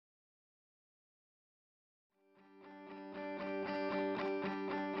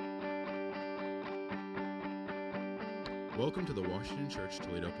Welcome to the Washington Church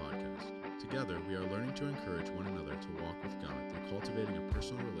Toledo podcast. Together, we are learning to encourage one another to walk with God through cultivating a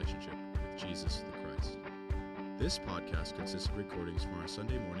personal relationship with Jesus the Christ. This podcast consists of recordings from our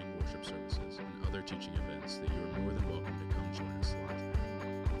Sunday morning worship services and other teaching events that you are more than welcome to come join us live.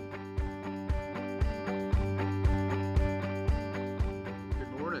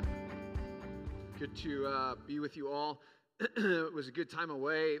 Good morning. Good to be with you all. It was a good time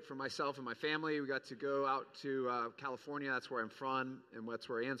away for myself and my family. We got to go out to California. That's where I'm from, and that's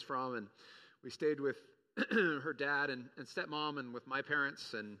where Anne's from. And we stayed with her dad and stepmom and with my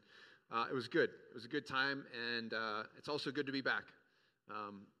parents, and it was good. It was a good time, and it's also good to be back.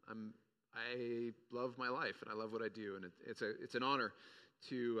 I love my life, and I love what I do, and it's an honor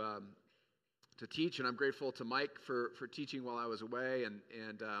to teach, and I'm grateful to Mike for teaching while I was away, and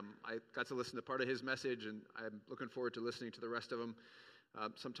I got to listen to part of his message, and I'm looking forward to listening to the rest of them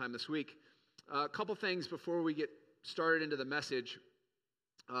sometime this week. A couple things before we get started into the message,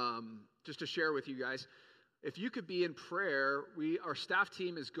 just to share with you guys. If you could be in prayer, our staff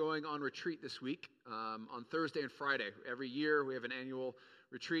team is going on retreat this week on Thursday and Friday. Every year we have an annual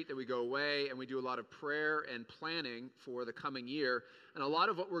retreat that we go away, and we do a lot of prayer and planning for the coming year. And a lot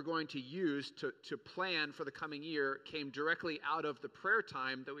of what we're going to use to plan for the coming year came directly out of the prayer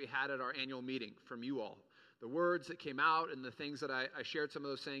time that we had at our annual meeting from you all. The words that came out and the things that I shared some of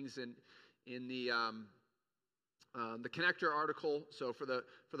those things in the connector article. So for the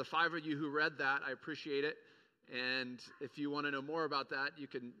 5 of you who read that, I appreciate it. And if you want to know more about that, you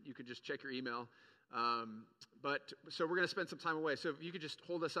can just check your email. So we're going to spend some time away. So if you could just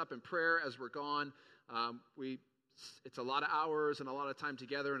hold us up in prayer as we're gone. It's a lot of hours and a lot of time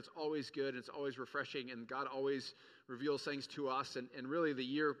together, and it's always good, and it's always refreshing, and God always reveals things to us, and really the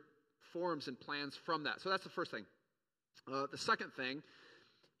year forms and plans from that. So that's the first thing. The second thing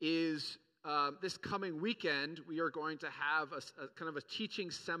is this coming weekend, we are going to have a kind of a teaching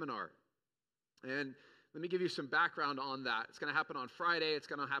seminar. And let me give you some background on that. It's going to happen on Friday. It's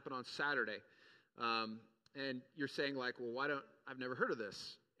going to happen on Saturday. And you're saying like, well, I've never heard of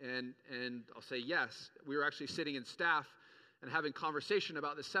this. And I'll say yes. We were actually sitting in staff and having conversation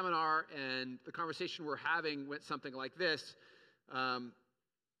about the seminar, and the conversation we're having went something like this. And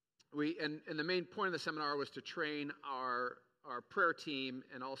the main point of the seminar was to train our prayer team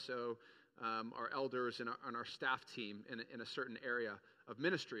and also our elders and our staff team in a certain area of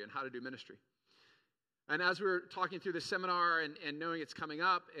ministry and how to do ministry. And as we were talking through the seminar and knowing it's coming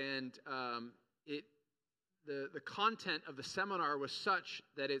up, and the content of the seminar was such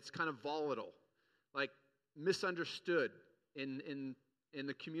that it's kind of volatile, like misunderstood in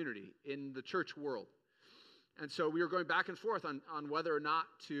the community, in the church world. And so we were going back and forth on whether or not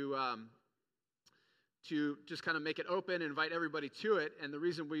to just kind of make it open and invite everybody to it. And the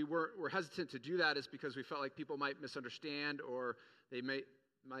reason we're hesitant to do that is because we felt like people might misunderstand, or they might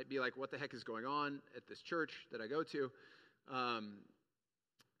be like, what the heck is going on at this church that I go to?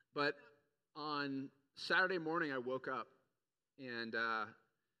 But on Saturday morning, I woke up, and I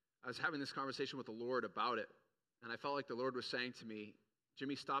was having this conversation with the Lord about it, and I felt like the Lord was saying to me,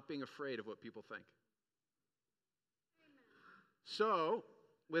 Jimmy, stop being afraid of what people think. So,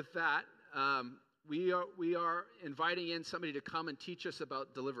 with that, we are inviting in somebody to come and teach us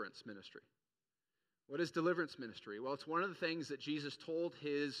about deliverance ministry. What is deliverance ministry? Well, it's one of the things that Jesus told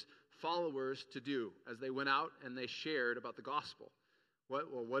his followers to do as they went out and they shared about the gospel.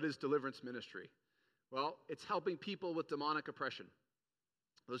 What is deliverance ministry? Well, it's helping people with demonic oppression,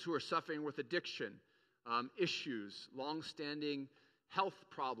 those who are suffering with addiction, issues, long-standing health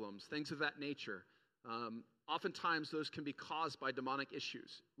problems, things of that nature. Oftentimes, those can be caused by demonic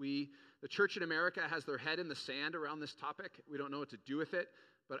issues. The church in America has their head in the sand around this topic. We don't know what to do with it,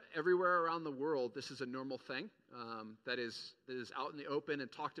 but everywhere around the world, this is a normal thing that is out in the open and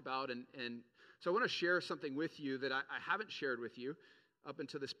talked about. And so I want to share something with you that I haven't shared with you up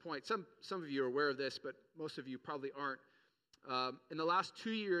until this point. Some of you are aware of this, but most of you probably aren't. In the last 2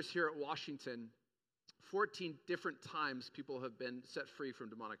 years here at Washington, 14 different times people have been set free from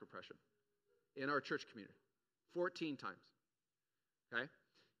demonic oppression in our church community. 14 times. Okay?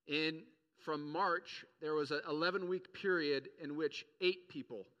 From March, there was an 11-week period in which 8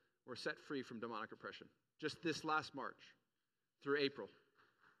 people were set free from demonic oppression. Just this last March through April.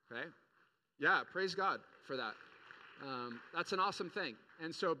 Okay? Yeah, praise God for that. That's an awesome thing.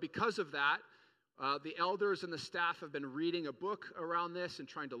 And so because of that, the elders and the staff have been reading a book around this and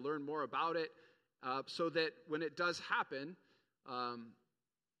trying to learn more about it, so that when it does happen, I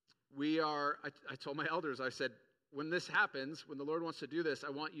told my elders, I said, when this happens, when the Lord wants to do this,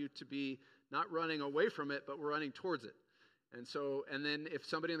 I want you to be not running away from it, but we're running towards it. And then if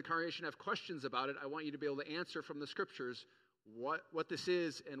somebody in the congregation have questions about it, I want you to be able to answer from the scriptures what this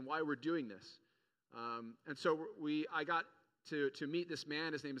is and why we're doing this. I got to meet this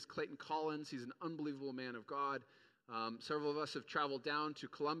man. His name is Clayton Collins. He's an unbelievable man of God. Several of us have traveled down to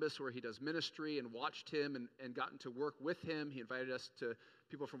Columbus where he does ministry and watched him and gotten to work with him. He invited us,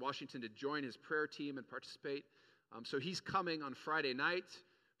 people from Washington, to join his prayer team and participate. So he's coming on Friday night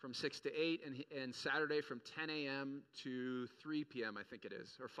from 6 to 8 and Saturday from 10 a.m. to 3 p.m., I think it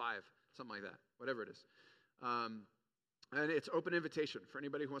is, or 5, something like that, whatever it is. And it's open invitation for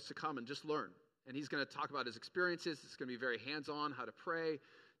anybody who wants to come and just learn. And he's going to talk about his experiences. It's going to be very hands-on, how to pray,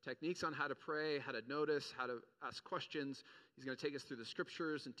 techniques on how to pray, how to notice, how to ask questions. He's going to take us through the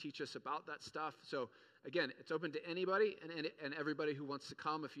scriptures and teach us about that stuff. So again, it's open to anybody and everybody who wants to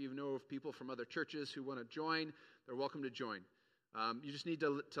come. If you know of people from other churches who want to join, they're welcome to join. You just need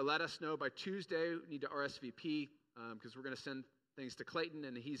to let us know by Tuesday. You need to RSVP because we're going to send things to Clayton,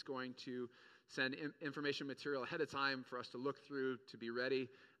 and he's going to send information material ahead of time for us to look through to be ready.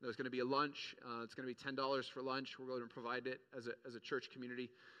 There's going to be a lunch. It's going to be $10 for lunch. We're going to provide it as a church community.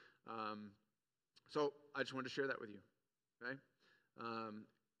 So I just wanted to share that with you. Okay?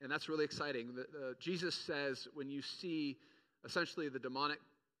 And that's really exciting. Jesus says when you see essentially the demonic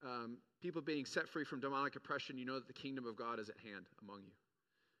people being set free from demonic oppression, you know that the kingdom of God is at hand among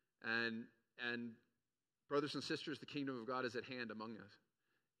you. And brothers and sisters, the kingdom of God is at hand among us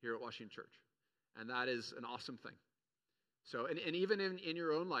here at Washington Church. And that is an awesome thing. So, and even in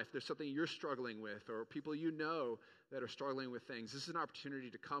your own life, there's something you're struggling with, or people you know that are struggling with things. This is an opportunity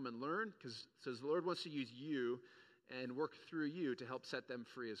to come and learn, because the Lord wants to use you and work through you to help set them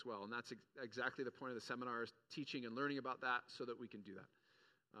free as well. And that's exactly the point of the seminar, is teaching and learning about that so that we can do that.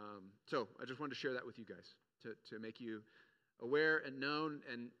 So I just wanted to share that with you guys to make you aware and known.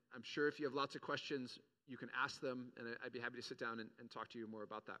 And I'm sure if you have lots of questions, you can ask them, and I'd be happy to sit down and talk to you more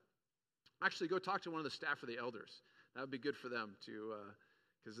about that. Actually, go talk to one of the staff or the elders. That would be good for them to,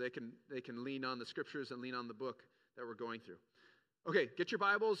 because they can lean on the scriptures and lean on the book that we're going through. Okay, get your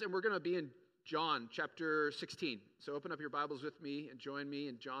Bibles, and we're going to be in John chapter 16. So open up your Bibles with me and join me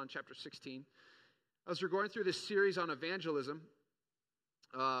in John chapter 16. As we're going through this series on evangelism,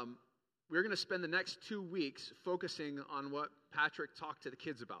 we're going to spend the next 2 weeks focusing on what Patrick talked to the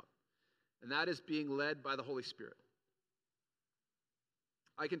kids about, and that is being led by the Holy Spirit.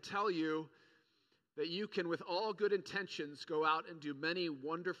 I can tell you that you can, with all good intentions, go out and do many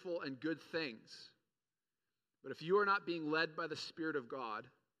wonderful and good things. But if you are not being led by the Spirit of God,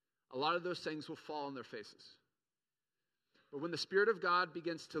 a lot of those things will fall on their faces. But when the Spirit of God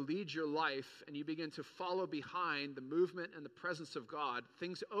begins to lead your life and you begin to follow behind the movement and the presence of God,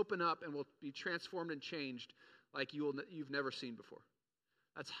 things open up and will be transformed and changed like you've never seen before.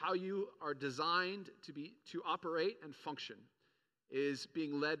 That's how you are designed to operate and function, is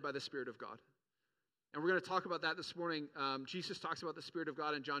being led by the Spirit of God. And we're going to talk about that this morning. Jesus talks about the Spirit of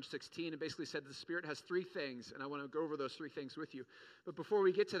God in John 16 and basically said the Spirit has 3 things, and I want to go over those 3 things with you. But before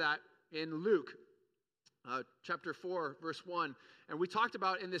we get to that, in Luke chapter 4, verse 1, and we talked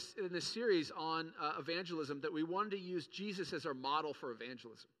about in this series on evangelism that we wanted to use Jesus as our model for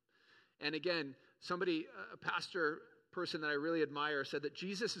evangelism. And again, a pastor person that I really admire, said that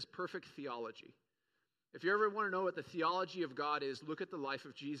Jesus is perfect theology. If you ever want to know what the theology of God is, look at the life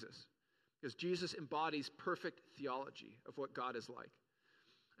of Jesus. Because Jesus embodies perfect theology of what God is like.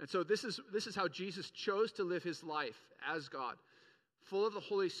 And so this is how Jesus chose to live his life as God. Full of the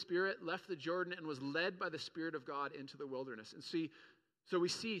Holy Spirit, left the Jordan and was led by the Spirit of God into the wilderness. And so we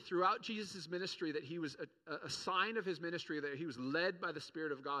see throughout Jesus' ministry that he was a sign of his ministry, that he was led by the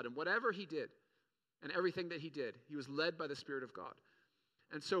Spirit of God. And whatever he did and everything that he did, he was led by the Spirit of God.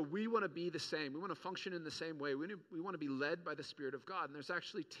 And so we want to be the same. We want to function in the same way. We want to be led by the Spirit of God. And there's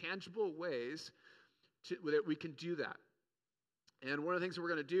actually tangible ways that we can do that. And one of the things that we're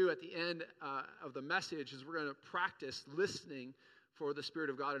going to do at the end of the message is we're going to practice listening for the Spirit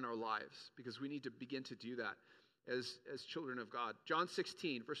of God in our lives, because we need to begin to do that as children of God. John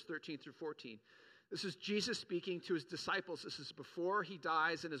 16, verse 13 through 14. This is Jesus speaking to his disciples. This is before he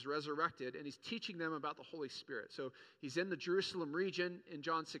dies and is resurrected, and he's teaching them about the Holy Spirit. So he's in the Jerusalem region in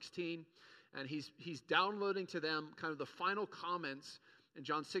John 16, and he's downloading to them kind of the final comments in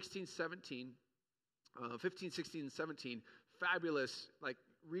John 16, 17, 15, 16, and 17. Fabulous, like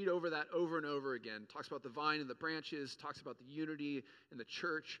read over that over and over again. Talks about the vine and the branches, talks about the unity in the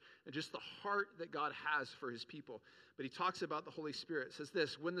church, and just the heart that God has for his people. But he talks about the Holy Spirit. It says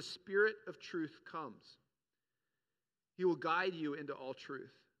this: when the Spirit of truth comes, he will guide you into all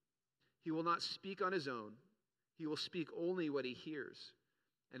truth. He will not speak on his own. He will speak only what he hears,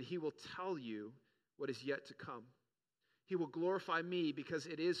 and he will tell you what is yet to come. he will glorify me, because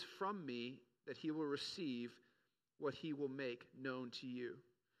it is from me that he will receive what he will make known to you.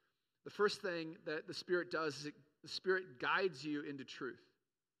 The first thing that the Spirit does is the Spirit guides you into truth.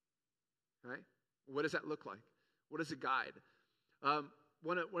 Right? What does that look like? What is a guide?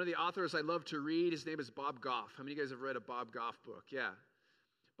 One of the authors I love to read, his name is Bob Goff. How many of you guys have read a Bob Goff book? Yeah.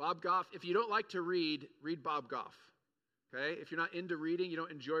 Bob Goff, if you don't like to read Bob Goff. Okay? If you're not into reading, you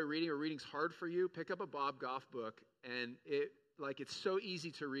don't enjoy reading, or reading's hard for you, pick up a Bob Goff book, and it's so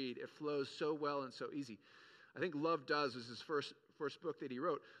easy to read. It flows so well and so easy. I think Love Does was his first book that he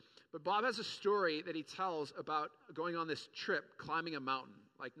wrote. But Bob has a story that he tells about going on this trip, climbing a mountain.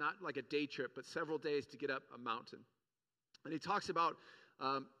 Like not like a day trip, but several days to get up a mountain. And he talks about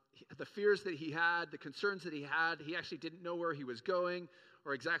the fears that he had, the concerns that he had. He actually didn't know where he was going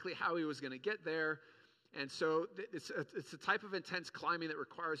or exactly how he was going to get there. And so it's a type of intense climbing that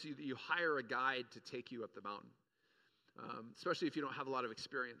requires you that you hire a guide to take you up the mountain, especially if you don't have a lot of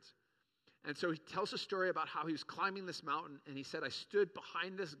experience. And so he tells a story about how he was climbing this mountain, and he said, I stood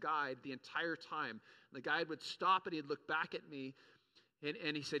behind this guide the entire time. And the guide would stop, and he'd look back at me,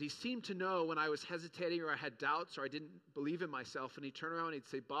 and he said he seemed to know when I was hesitating or I had doubts or I didn't believe in myself, and he'd turn around and he'd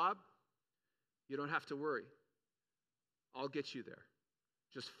say, Bob, you don't have to worry. I'll get you there.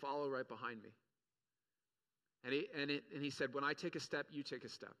 Just follow right behind me. And he said, when I take a step, you take a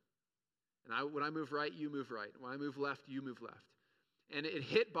step. And when I move right, you move right. When I move left, you move left. And it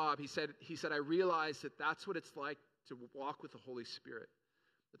hit Bob. He said, I realized that that's what it's like to walk with the Holy Spirit.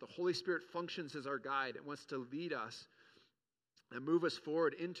 That the Holy Spirit functions as our guide and wants to lead us and move us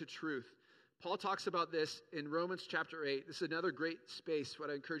forward into truth. Paul talks about this in Romans chapter 8. This is another great space what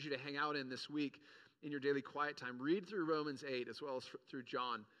I encourage you to hang out in this week in your daily quiet time. Read through Romans 8 as well as through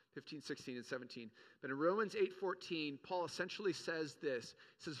John 15, 16, and 17. But in Romans 8:14, Paul essentially says this.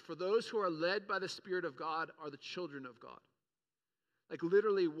 He says, for those who are led by the Spirit of God are the children of God. Like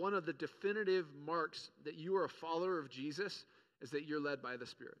literally one of the definitive marks that you are a follower of Jesus is that you're led by the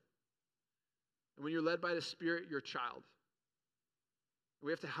Spirit. And when you're led by the Spirit, you're a child. And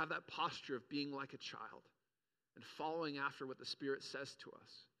we have to have that posture of being like a child and following after what the Spirit says to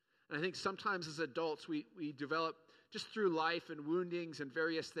us. And I think sometimes as adults, we develop, just through life and woundings and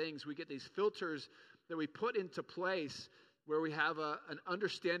various things, we get these filters that we put into place where we have an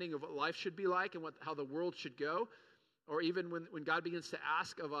understanding of what life should be like and how the world should go. Or even when God begins to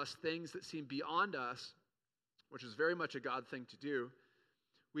ask of us things that seem beyond us, which is very much a God thing to do,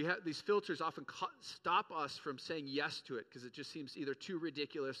 we have these filters often stop us from saying yes to it because it just seems either too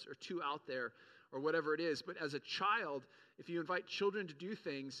ridiculous or too out there or whatever it is. But as a child, if you invite children to do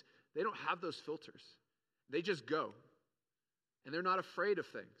things, they don't have those filters. They just go. And they're not afraid of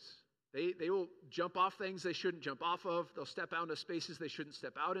things. They will jump off things they shouldn't jump off of. They'll step out into spaces they shouldn't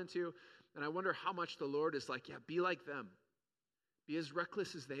step out into. And I wonder how much the Lord is like, yeah, be like them. Be as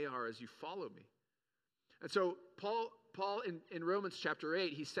reckless as they are as you follow me. And so Paul in Romans chapter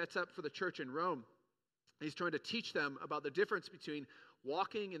 8, he sets up for the church in Rome. He's trying to teach them about the difference between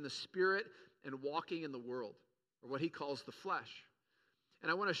walking in the Spirit and walking in the world, or what he calls the flesh. And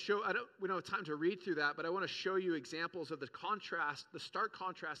I want to show, we don't have time to read through that, but I want to show you examples of the contrast, the stark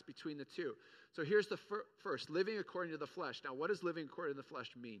contrast between the two. So here's the first, living according to the flesh. Now, what does living according to the flesh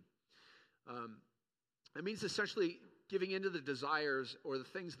mean? It means essentially giving into the desires or the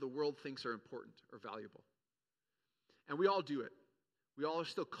things the world thinks are important or valuable. And we all do it. We all are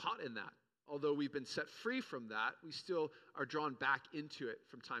still caught in that. Although we've been set free from that, we still are drawn back into it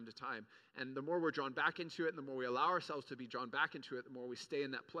from time to time. And the more we're drawn back into it, and the more we allow ourselves to be drawn back into it, the more we stay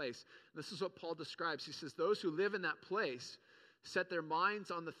in that place. And this is what Paul describes. He says, those who live in that place set their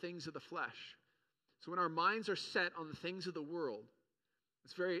minds on the things of the flesh. So when our minds are set on the things of the world,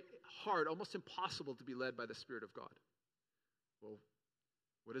 it's very hard, almost impossible to be led by the Spirit of God. Well,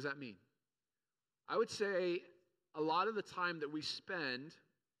 what does that mean? I would say a lot of the time that we spend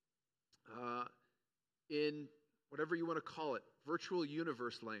in whatever you want to call it, virtual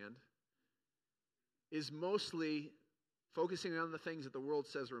universe land, is mostly focusing on the things that the world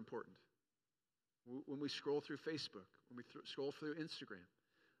says are important. When we scroll through Facebook, when we scroll through Instagram,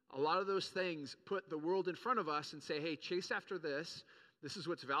 a lot of those things put the world in front of us and say, hey, chase after this. This is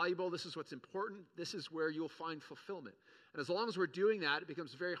what's valuable. This is what's important. This is where you'll find fulfillment. And as long as we're doing that, it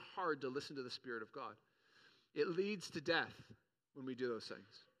becomes very hard to listen to the Spirit of God. It leads to death when we do those things.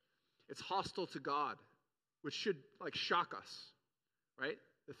 It's hostile to God, which should shock us, right?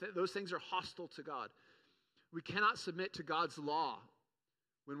 Those things are hostile to God. We cannot submit to God's law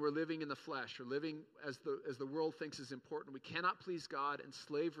when we're living in the flesh or living as the world thinks is important. We cannot please God, and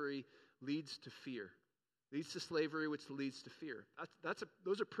slavery leads to fear. Leads to slavery, which leads to fear.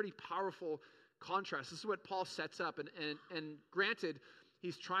 Those are pretty powerful contrasts. This is what Paul sets up. And granted,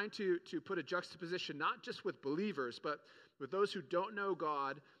 he's trying to put a juxtaposition, not just with believers, but with those who don't know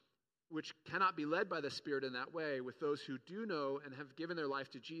God, which cannot be led by the Spirit in that way, with those who do know and have given their life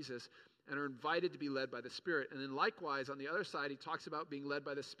to Jesus and are invited to be led by the Spirit. And then likewise, on the other side, he talks about being led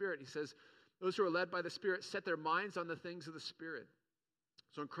by the Spirit. He says, those who are led by the Spirit set their minds on the things of the Spirit.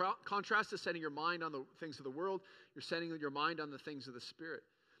 So in contrast to setting your mind on the things of the world, you're setting your mind on the things of the Spirit.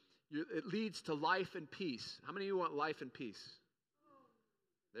 It leads to life and peace. How many of you want life and peace?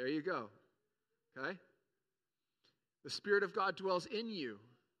 There you go. Okay? The Spirit of God dwells in you.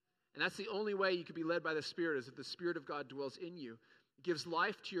 And that's the only way you can be led by the Spirit, is if the Spirit of God dwells in you. It gives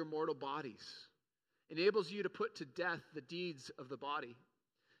life to your mortal bodies. Enables you to put to death the deeds of the body.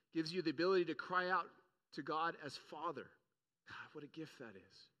 Gives you the ability to cry out to God as Father. God, what a gift that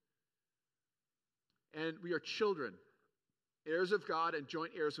is. And we are children, heirs of God and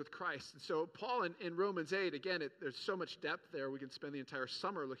joint heirs with Christ. And so Paul in Romans 8, again, there's so much depth there. We can spend the entire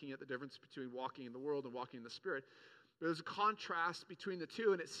summer looking at the difference between walking in the world and walking in the Spirit. There's a contrast between the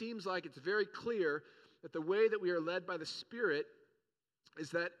two, and it seems like it's very clear that the way that we are led by the Spirit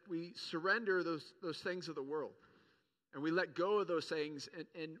is that we surrender those things of the world. And we let go of those things.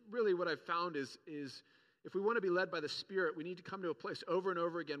 And really what I've found is if we want to be led by the Spirit, we need to come to a place over and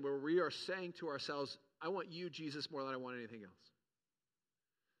over again where we are saying to ourselves, I want you, Jesus, more than I want anything else.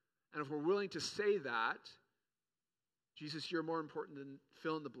 And if we're willing to say that, Jesus, you're more important than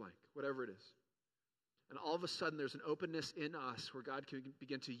fill in the blank, whatever it is. And all of a sudden there's an openness in us where God can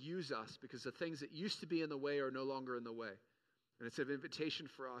begin to use us because the things that used to be in the way are no longer in the way. And it's an invitation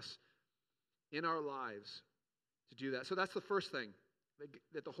for us in our lives to do that. So that's the first thing,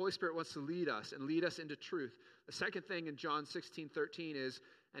 that the Holy Spirit wants to lead us and lead us into truth. The second thing in John 16:13 is,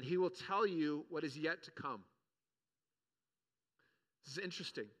 and he will tell you what is yet to come. This is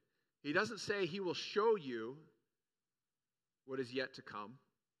interesting. He doesn't say he will show you what is yet to come,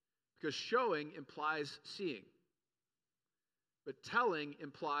 because showing implies seeing. But telling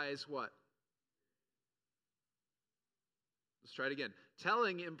implies what? Let's try it again.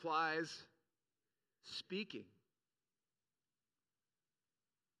 Telling implies speaking.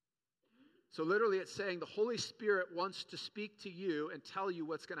 So literally it's saying the Holy Spirit wants to speak to you and tell you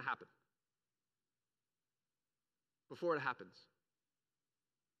what's going to happen before it happens.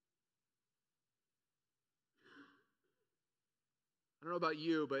 I don't know about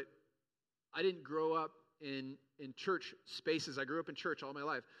you, but I didn't grow up in church spaces. I grew up in church all my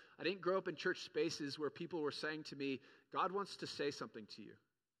life. I didn't grow up in church spaces where people were saying to me, God wants to say something to you.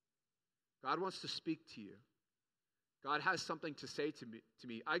 God wants to speak to you. God has something to say to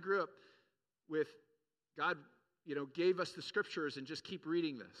me. I grew up with God, gave us the scriptures and just keep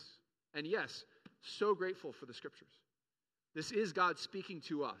reading this. And yes, so grateful for the scriptures. This is God speaking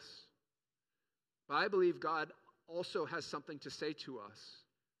to us. But I believe God also has something to say to us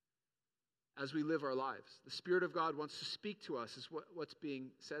as we live our lives. The Spirit of God wants to speak to us, is what's being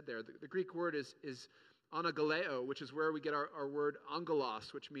said there. The Greek word is anagaleo, which is where we get our word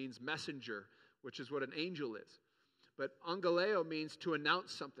angelos, which means messenger, which is what an angel is. But angaleo means to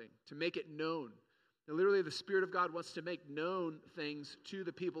announce something, to make it known. And literally, the Spirit of God wants to make known things to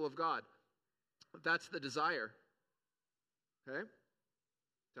the people of God. That's the desire. Okay?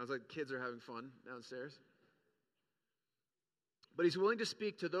 Sounds like kids are having fun downstairs. But he's willing to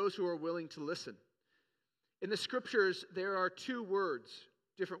speak to those who are willing to listen. In the scriptures, there are two words,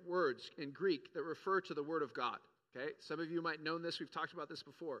 different words in Greek that refer to the Word of God. Okay? Some of you might know this. We've talked about this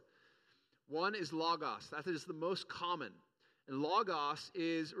before. One is logos. That is the most common. And logos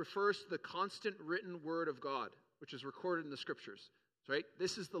refers to the constant written word of God, which is recorded in the scriptures. Right?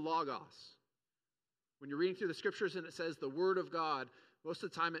 This is the logos. When you're reading through the scriptures and it says the word of God, most of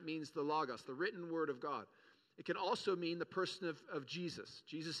the time it means the logos, the written word of God. It can also mean the person of Jesus.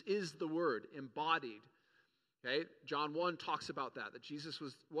 Jesus is the word, embodied. Okay? John 1 talks about that Jesus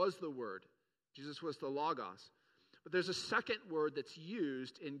was the word. Jesus was the logos. But there's a second word that's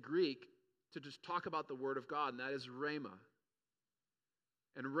used in Greek to just talk about the word of God, and that is rhema.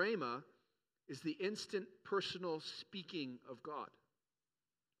 And rhema is the instant personal speaking of God,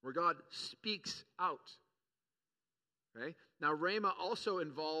 where God speaks out. Okay? Now, rhema also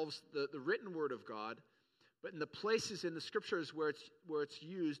involves the written word of God, but in the places in the scriptures where it's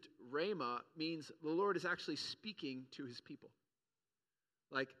used, rhema means the Lord is actually speaking to his people.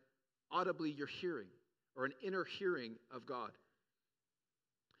 Like audibly you're hearing, or an inner hearing of God.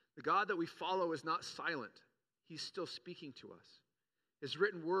 The God that we follow is not silent. He's still speaking to us. His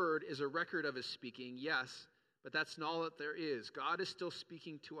written word is a record of his speaking, yes, but that's not all that there is. God is still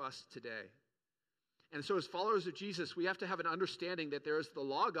speaking to us today. And so as followers of Jesus, we have to have an understanding that there's the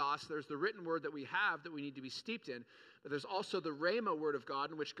Logos, there's the written word that we have that we need to be steeped in, but there's also the Rhema word of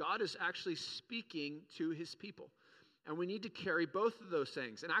God in which God is actually speaking to his people. And we need to carry both of those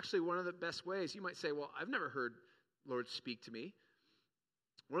things. And actually one of the best ways, you might say, well, I've never heard Lord speak to me.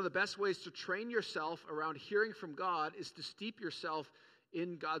 One of the best ways to train yourself around hearing from God is to steep yourself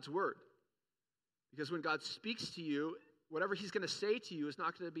in God's word. Because when God speaks to you, whatever he's going to say to you is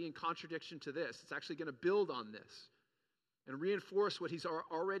not going to be in contradiction to this. It's actually going to build on this and reinforce what he's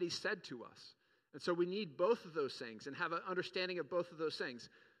already said to us. And so we need both of those things and have an understanding of both of those things.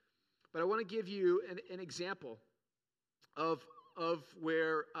 But I want to give you an example of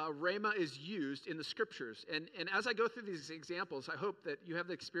where Rhema is used in the scriptures. And as I go through these examples, I hope that you have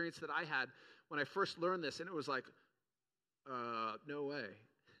the experience that I had when I first learned this, and it was like, no way.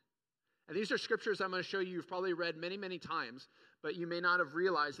 And these are scriptures I'm going to show you you've probably read many, many times, but you may not have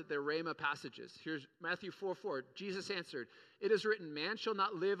realized that they're Rhema passages. Here's Matthew 4:4. Jesus answered, "It is written, man shall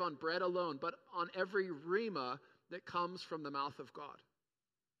not live on bread alone, but on every Rhema that comes from the mouth of God."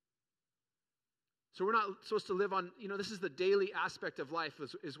 So we're not supposed to live on, this is the daily aspect of life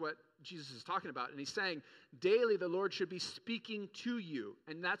is what Jesus is talking about. And he's saying daily the Lord should be speaking to you,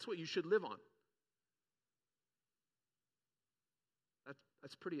 and that's what you should live on.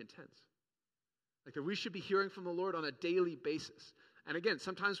 That's pretty intense. Like that we should be hearing from the Lord on a daily basis. And again,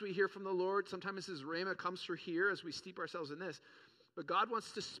 sometimes we hear from the Lord. Sometimes his Rhema comes through here as we steep ourselves in this. But God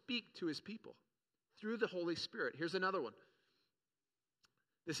wants to speak to his people through the Holy Spirit. Here's another one.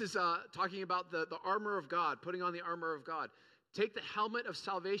 This is talking about the armor of God, putting on the armor of God. Take the helmet of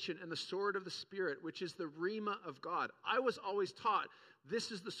salvation and the sword of the Spirit, which is the Rhema of God. I was always taught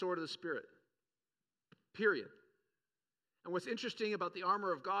this is the sword of the Spirit. Period. And what's interesting about the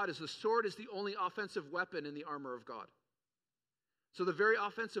armor of God is the sword is the only offensive weapon in the armor of God. So the very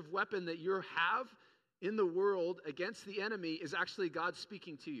offensive weapon that you have in the world against the enemy is actually God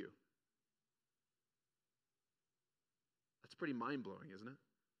speaking to you. That's pretty mind-blowing, isn't it?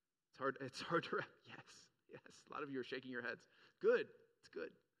 It's hard to, yes. A lot of you are shaking your heads. Good, it's good.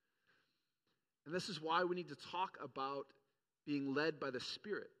 And this is why we need to talk about being led by the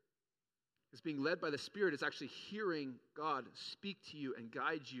Spirit. Because being led by the Spirit is actually hearing God speak to you and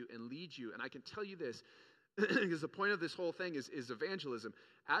guide you and lead you. And I can tell you this, because the point of this whole thing is evangelism.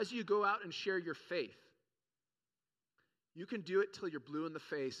 As you go out and share your faith, you can do it till you're blue in the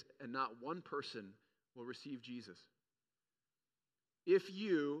face and not one person will receive Jesus. If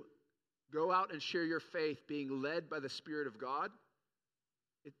you go out and share your faith being led by the Spirit of God,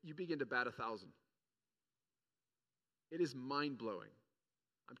 you begin to bat 1,000. It is mind-blowing.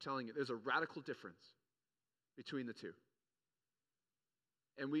 I'm telling you, there's a radical difference between the two.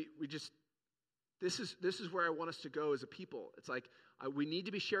 And this is where I want us to go as a people. It's like, we need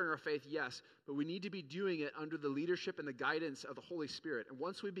to be sharing our faith, yes, but we need to be doing it under the leadership and the guidance of the Holy Spirit. And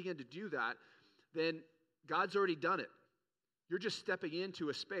once we begin to do that, then God's already done it. You're just stepping into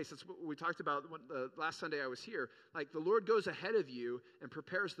a space. That's what we talked about the last Sunday I was here. Like the Lord goes ahead of you and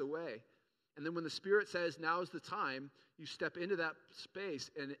prepares the way. And then when the Spirit says, now's the time, you step into that space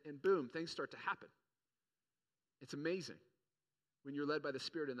and boom, things start to happen. It's amazing when you're led by the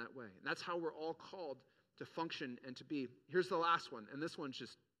Spirit in that way. And that's how we're all called to function and to be. Here's the last one, and this one's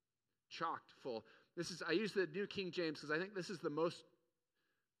just chocked full. I use the New King James because I think this is the most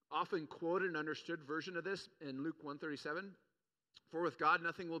often quoted and understood version of this in Luke 1:37. For with God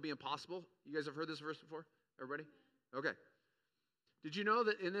nothing will be impossible. You guys have heard this verse before? Everybody? Okay. Did you know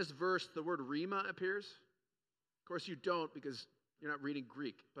that in this verse the word Rhema appears? Of course you don't because you're not reading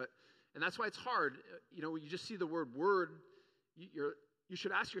Greek. And that's why it's hard. When you just see the word, you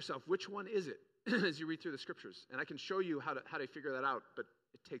should ask yourself, which one is it as you read through the scriptures? And I can show you how to figure that out, but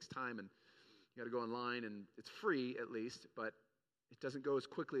it takes time and you got to go online and it's free at least, but it doesn't go as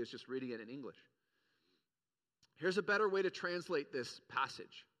quickly as just reading it in English. Here's a better way to translate this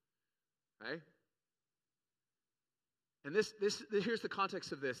passage. Okay? And here's the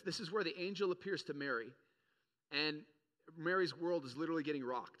context of this. This is where the angel appears to Mary. And Mary's world is literally getting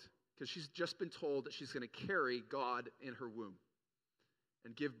rocked because she's just been told that she's going to carry God in her womb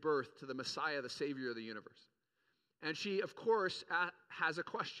and give birth to the Messiah, the Savior of the universe. And she, of course, has a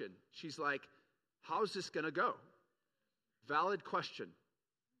question. She's like, how's this going to go? Valid question,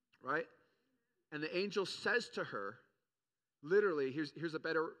 right? And the angel says to her, literally, here's a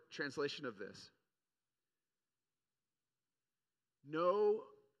better translation of this. No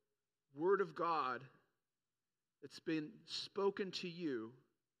word of God that's been spoken to you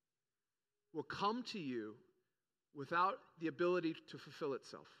will come to you without the ability to fulfill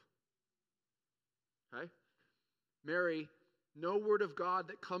itself. Okay? Mary, no word of God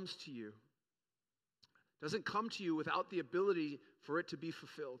that comes to you doesn't come to you without the ability for it to be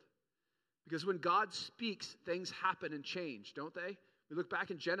fulfilled. Because when God speaks, things happen and change, don't they? We look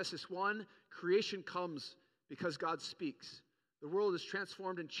back in Genesis 1, creation comes because God speaks. The world is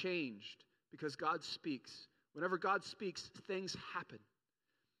transformed and changed because God speaks. Whenever God speaks, things happen.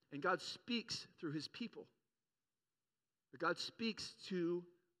 And God speaks through his people. But God speaks to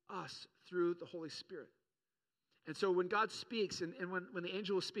us through the Holy Spirit. And so when God speaks, and when the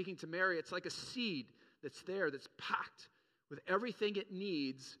angel was speaking to Mary, it's like a seed that's there, that's packed with everything it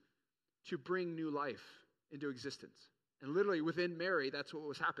needs to bring new life into existence. And literally within Mary, that's what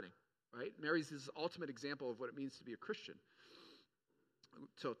was happening, right? Mary's this ultimate example of what it means to be a Christian.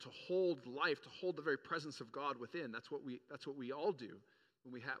 To hold life, to hold the very presence of God within. That's what we all do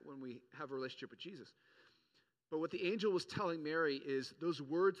when we have a relationship with Jesus. But what the angel was telling Mary is those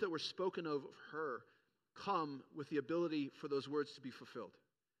words that were spoken of her come with the ability for those words to be fulfilled.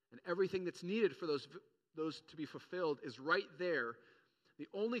 And everything that's needed for those to be fulfilled is right there. The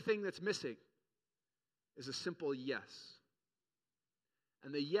only thing that's missing is a simple yes.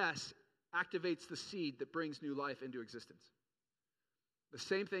 And the yes activates the seed that brings new life into existence. The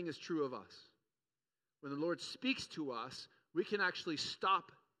same thing is true of us. When the Lord speaks to us, we can actually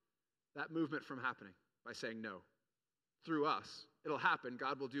stop that movement from happening by saying no. Through us. It'll happen.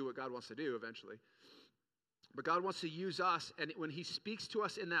 God will do what God wants to do eventually. But God wants to use us, and when he speaks to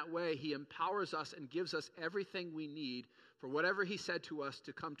us in that way, he empowers us and gives us everything we need for whatever he said to us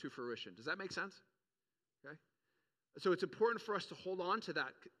to come to fruition. Does that make sense? Okay. So it's important for us to hold on to that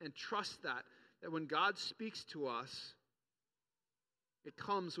and trust that when God speaks to us, it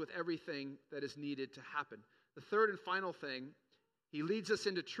comes with everything that is needed to happen. The third and final thing, he leads us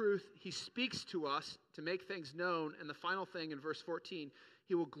into truth. He speaks to us to make things known. And the final thing in verse 14,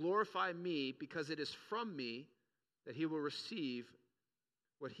 he will glorify me because it is from me that he will receive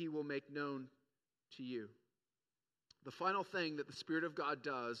what he will make known to you. The final thing that the Spirit of God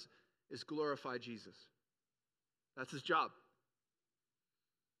does is glorify Jesus. That's his job.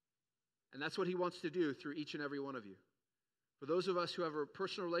 And that's what he wants to do through each and every one of you. For those of us who have a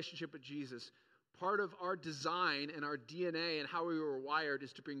personal relationship with Jesus, part of our design and our DNA and how we were wired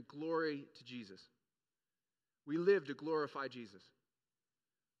is to bring glory to Jesus. We live to glorify Jesus.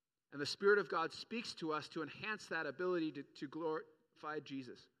 And the Spirit of God speaks to us to enhance that ability to glorify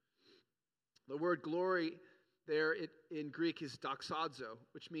Jesus. The word glory there in Greek is doxazo,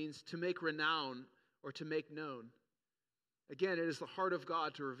 which means to make renown or to make known. Again, it is the heart of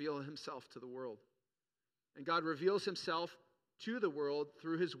God to reveal himself to the world. And God reveals himself to the world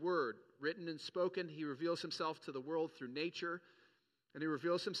through his word, written and spoken. He reveals himself to the world through nature, and he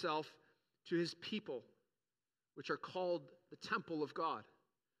reveals himself to his people, which are called the temple of God.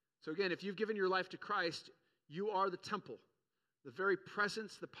 So again, if you've given your life to Christ, you are the temple. The very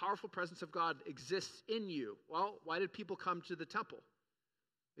presence, the powerful presence of God exists in you. Well, why did people come to the temple?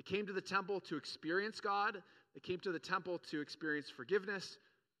 They came to the temple to experience God. They came to the temple to experience forgiveness.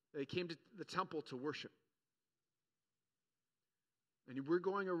 They came to the temple to worship. And we're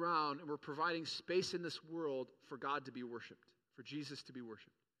going around and we're providing space in this world for God to be worshiped, for Jesus to be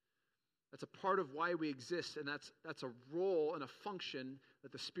worshiped. That's a part of why we exist, and that's a role and a function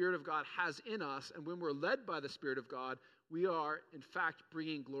that the Spirit of God has in us. And when we're led by the Spirit of God, we are, in fact,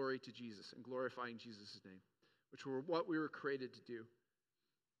 bringing glory to Jesus and glorifying Jesus' name, which were what we were created to do.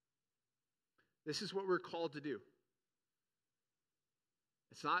 This is what we're called to do.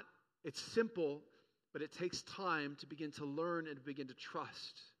 It's simple, but it takes time to begin to learn and to begin to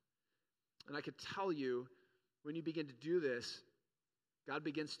trust. And I can tell you, when you begin to do this, God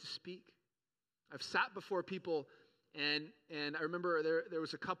begins to speak. I've sat before people, and I remember there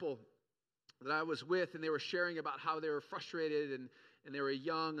was a couple that I was with, and they were sharing about how they were frustrated, and they were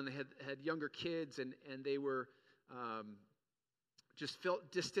young, and they had younger kids, and they were just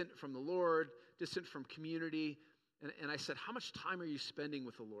felt distant from the Lord, distant from community. And I said, how much time are you spending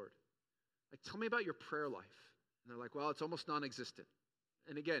with the Lord? Like, tell me about your prayer life. And they're like, well, it's almost non-existent.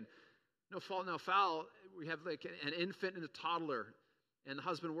 And again, no fault, no foul. We have like an infant and a toddler, and the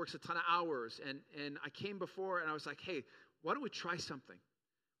husband works a ton of hours. And I came before, and I was like, hey, why don't we try something?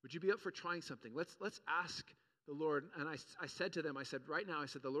 Would you be up for trying something? Let's ask the Lord. And I said to them, right now,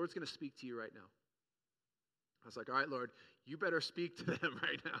 the Lord's going to speak to you right now. I was like, all right, Lord, you better speak to them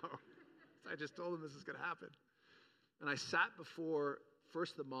right now. I just told them this is going to happen. And I sat before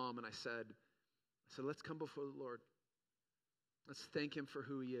first the mom, and I said, let's come before the Lord. Let's thank him for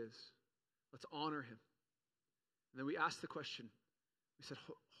who he is. Let's honor him. And then we asked the question. We said,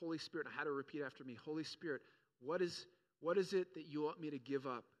 Holy Spirit, I had her repeat after me, Holy Spirit, what is it that you want me to give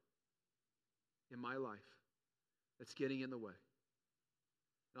up in my life that's getting in the way?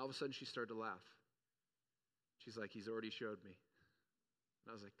 And all of a sudden she started to laugh. She's like, he's already showed me. And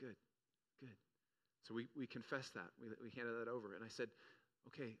I was like, good. So we confessed that. We handed that over. And I said,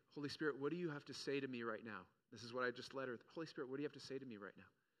 okay, Holy Spirit, what do you have to say to me right now? This is what I just led her. Holy Spirit, what do you have to say to me right now?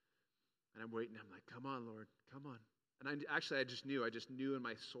 And I'm waiting. I'm like, come on, Lord, come on. And I just knew in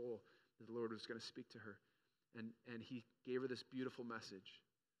my soul that the Lord was going to speak to her. And he gave her this beautiful message.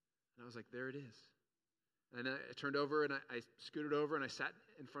 And I was like, there it is. And I turned over and I scooted over and I sat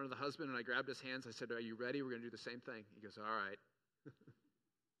in front of the husband and I grabbed his hands. I said, are you ready? We're going to do the same thing. He goes, all right.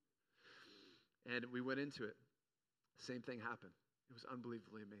 And we went into it. Same thing happened. It was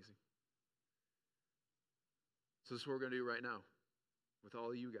unbelievably amazing. So this is what we're going to do right now with all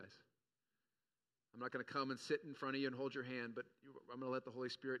of you guys. I'm not going to come and sit in front of you and hold your hand, but I'm going to let the Holy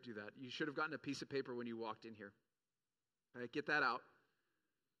Spirit do that. You should have gotten a piece of paper when you walked in here. All right, get that out.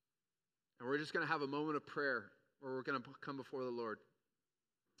 And we're just going to have a moment of prayer where we're going to come before the Lord.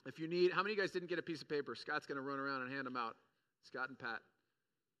 If you need, how many of you guys didn't get a piece of paper? Scott's going to run around and hand them out. Scott and Pat.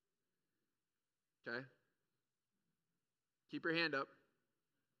 Okay? Keep your hand up.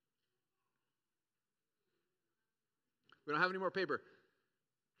 We don't have any more paper.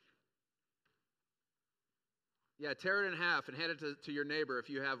 Yeah, tear it in half and hand it to your neighbor if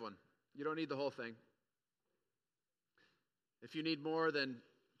you have one. You don't need the whole thing. If you need more, then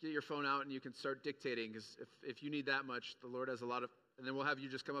get your phone out and you can start dictating, because if you need that much, the Lord has a lot of, and then we'll have you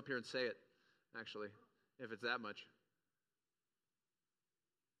just come up here and say it, actually, if it's that much.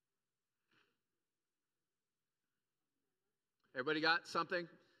 Everybody got something?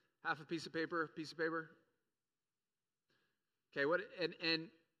 Half a piece of paper, piece of paper? Okay, and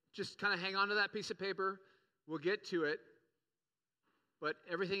just kind of hang on to that piece of paper. We'll get to it. But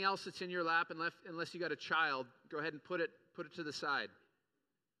everything else that's in your lap, unless you got a child, go ahead and put it to the side.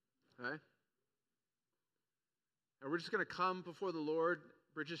 Okay? And we're just going to come before the Lord.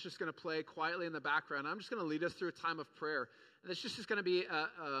 Bridget's just going to play quietly in the background. I'm just going to lead us through a time of prayer. And it's just going to be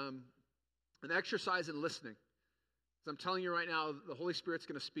an exercise in listening. As I'm telling you right now, the Holy Spirit's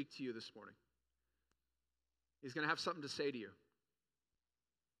going to speak to you this morning. He's going to have something to say to you.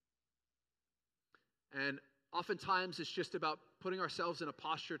 And oftentimes it's just about putting ourselves in a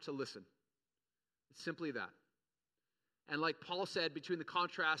posture to listen. It's simply that. And like Paul said, between the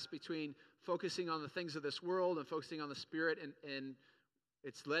contrast between focusing on the things of this world and focusing on the Spirit, and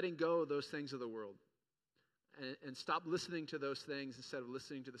it's letting go of those things of the world. And stop listening to those things instead of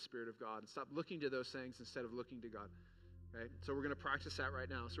listening to the Spirit of God. And stop looking to those things instead of looking to God. Okay? So we're going to practice that right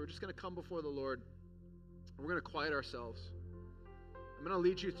now. So we're just going to come before the Lord. We're going to quiet ourselves. I'm going to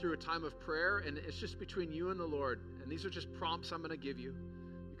lead you through a time of prayer, and it's just between you and the Lord. And these are just prompts I'm going to give you.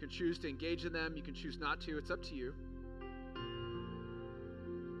 You can choose to engage in them. You can choose not to. It's up to you.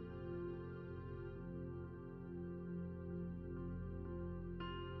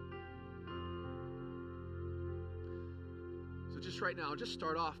 So just right now, just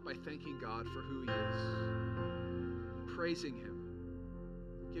start off by thanking God for who He is, praising Him,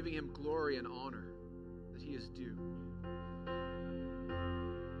 giving Him glory and honor that He is due.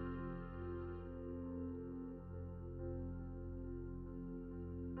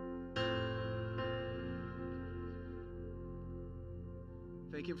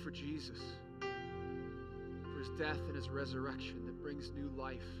 Thank Him for Jesus, for His death and His resurrection that brings new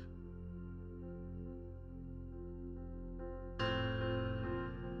life.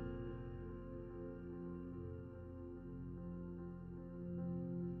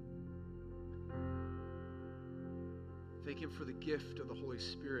 Thank Him for the gift of the Holy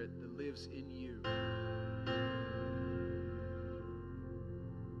Spirit that lives in you.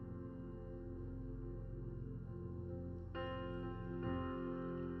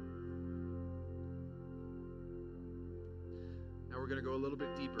 Now we're going to go a little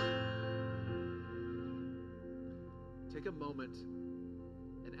bit deeper. Take a moment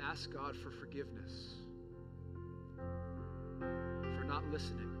and ask God for forgiveness for not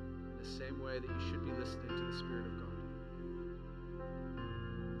listening in the same way that you should be listening to the Spirit of God.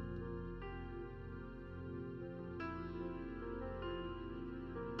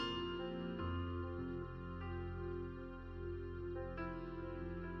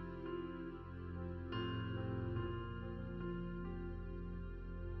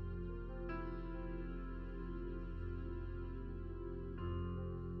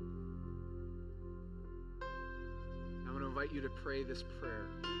 I invite you to pray this prayer.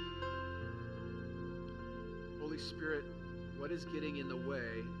 Holy Spirit, what is getting in the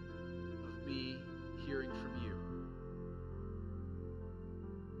way of me hearing from you?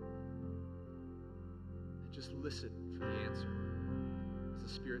 And just listen for the answer as the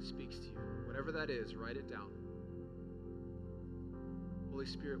Spirit speaks to you. Whatever that is, write it down. Holy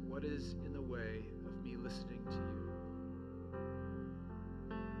Spirit, what is in the way of me listening to you.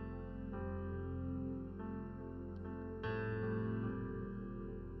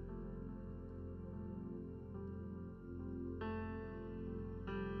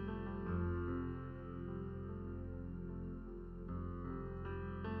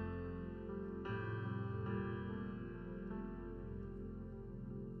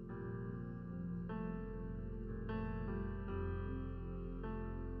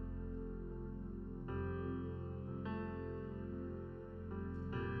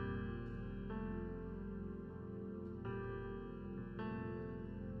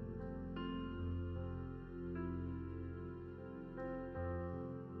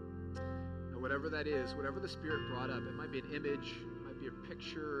 Whatever that is, whatever the Spirit brought up, it might be an image, it might be a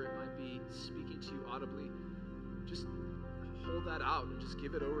picture, it might be speaking to you audibly. Just hold that out and just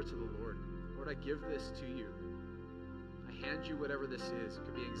give it over to the Lord. Lord, I give this to you. I hand you whatever this is. It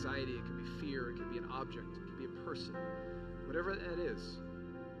could be anxiety, it could be fear, it could be an object, it could be a person. Whatever that is,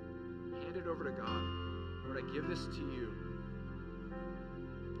 hand it over to God. Lord, I give this to you.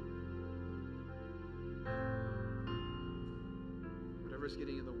 Whatever's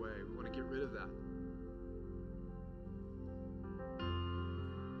getting in the way, we want to get rid of that.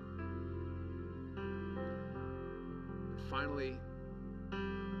 And finally,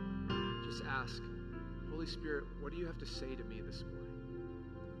 just ask, Holy Spirit, what do you have to say to me this morning?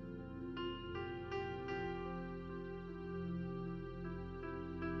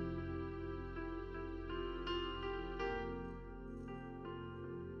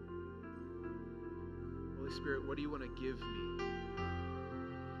 Holy Spirit, what do you want to give me?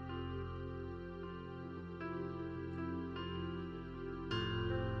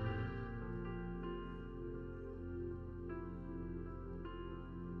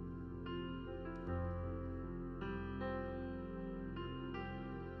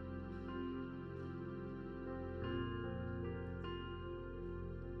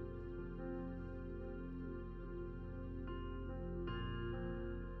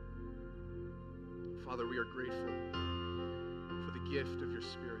 Father, we are grateful for the gift of your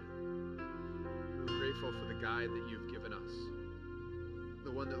Spirit. We're grateful for the guide that you've given us,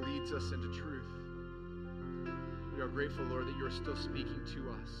 the one that leads us into truth. We are grateful, Lord, that you are still speaking to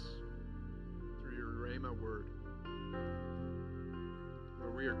us through your Rhema word.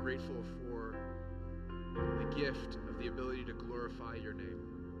 Lord, we are grateful for the gift of the ability to glorify your name,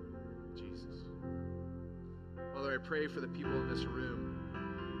 Jesus. Father, I pray for the people in this room,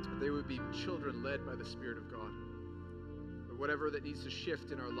 they would be children led by the Spirit of God. But whatever that needs to shift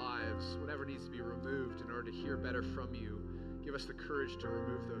in our lives, whatever needs to be removed in order to hear better from you, give us the courage to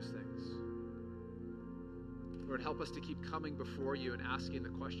remove those things. Lord, help us to keep coming before you and asking the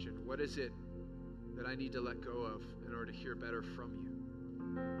question, what is it that I need to let go of in order to hear better from you?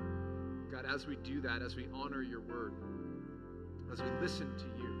 God, as we do that, as we honor your word, as we listen to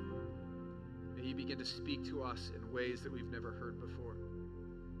you, may you begin to speak to us in ways that we've never heard before.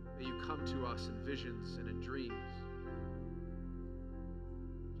 May you come to us in visions and in dreams.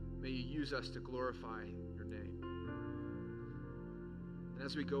 May you use us to glorify your name. And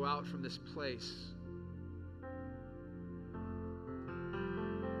as we go out from this place,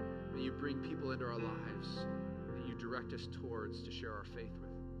 may you bring people into our lives that you direct us towards to share our faith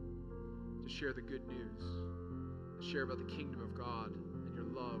with, to share the good news, to share about the kingdom of God and your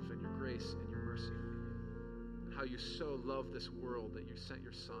love and your grace and your mercy. How you so love this world that you sent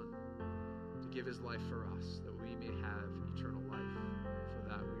your Son to give his life for us, that we may have eternal life. For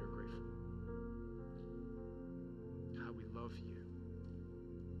that we are grateful. God, we love you.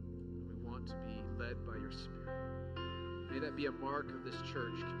 We want to be led by your Spirit. May that be a mark of this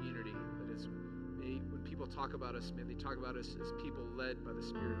church community, that is, when people talk about us, may they talk about us as people led by the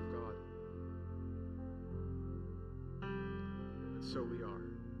Spirit of God. And so we are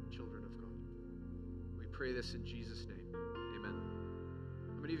children of God. We pray this in Jesus' name. Amen.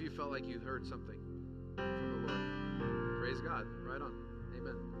 How many of you felt like you heard something from the Lord? Praise God. Right on.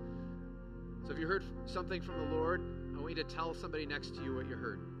 Amen. So if you heard something from the Lord, I want you to tell somebody next to you what you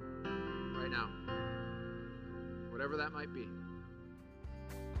heard right now. Whatever that might be.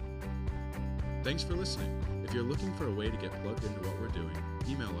 Thanks for listening. If you're looking for a way to get plugged into what we're doing,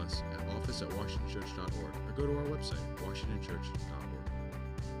 email us at office@washingtonchurch.org or go to our website, washingtonchurch.org.